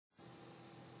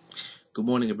Good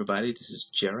morning, everybody. This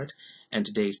is Jarrod, and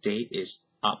today's date is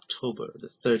October the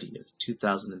 30th,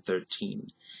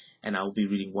 2013. And I will be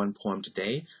reading one poem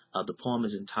today. The poem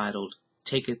is entitled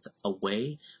Taketh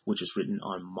Away, which was written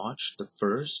on March the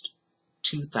 1st,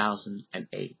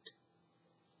 2008.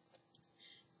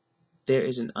 There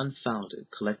is an unfounded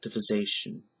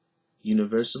collectivization,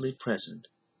 universally present,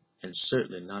 and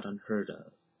certainly not unheard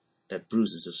of, that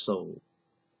bruises a soul,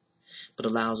 but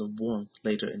allows a warmth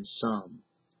later in some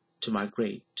to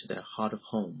migrate to their heart of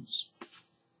homes.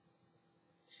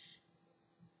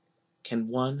 Can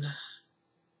one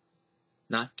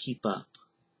not keep up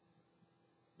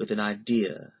with an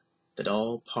idea that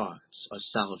all parts are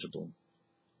salvageable?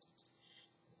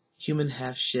 Human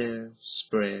half-share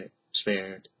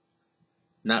spared,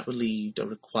 not relieved or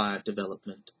required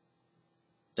development.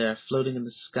 They are floating in the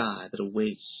sky that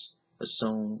awaits a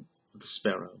song of the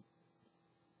sparrow.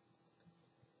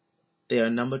 They are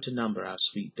number to number, our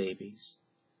sweet babies,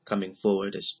 coming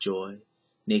forward as joy,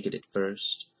 naked at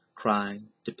first, crying,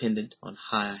 dependent on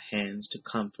higher hands to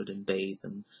comfort and bathe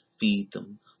them, feed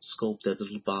them, sculpt their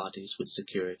little bodies with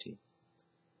security,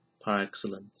 par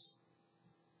excellence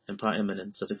and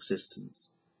preeminence of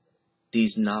existence.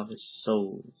 These novice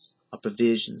souls are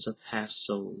provisions of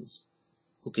half-souls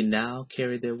who can now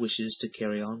carry their wishes to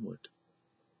carry onward,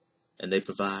 and they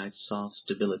provide soft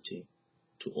stability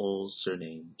to all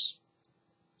surnames.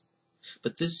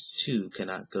 But this too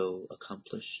cannot go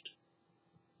accomplished.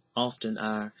 Often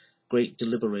our Great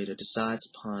Deliberator decides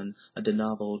upon a de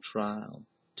novo trial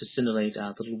to scintillate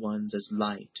our little ones as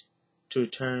light, to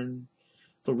return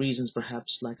for reasons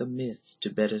perhaps like a myth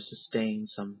to better sustain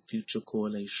some future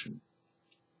correlation.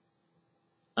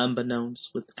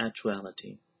 Unbeknownst with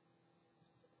actuality,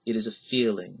 it is a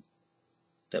feeling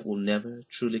that will never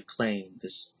truly claim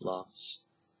this loss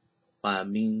by a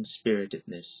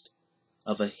mean-spiritedness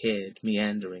of a head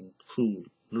meandering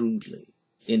rudely,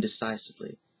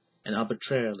 indecisively, and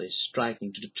arbitrarily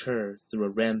striking to deter through a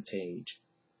rampage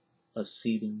of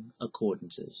seething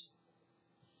accordances.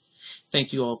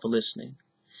 Thank you all for listening,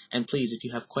 and please, if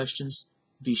you have questions,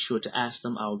 be sure to ask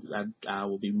them. I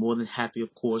will be more than happy,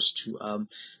 of course, to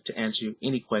answer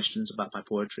any questions about my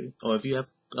poetry, or if you have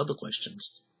other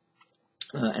questions.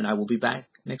 And I will be back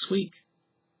next week.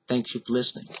 Thank you for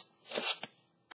listening.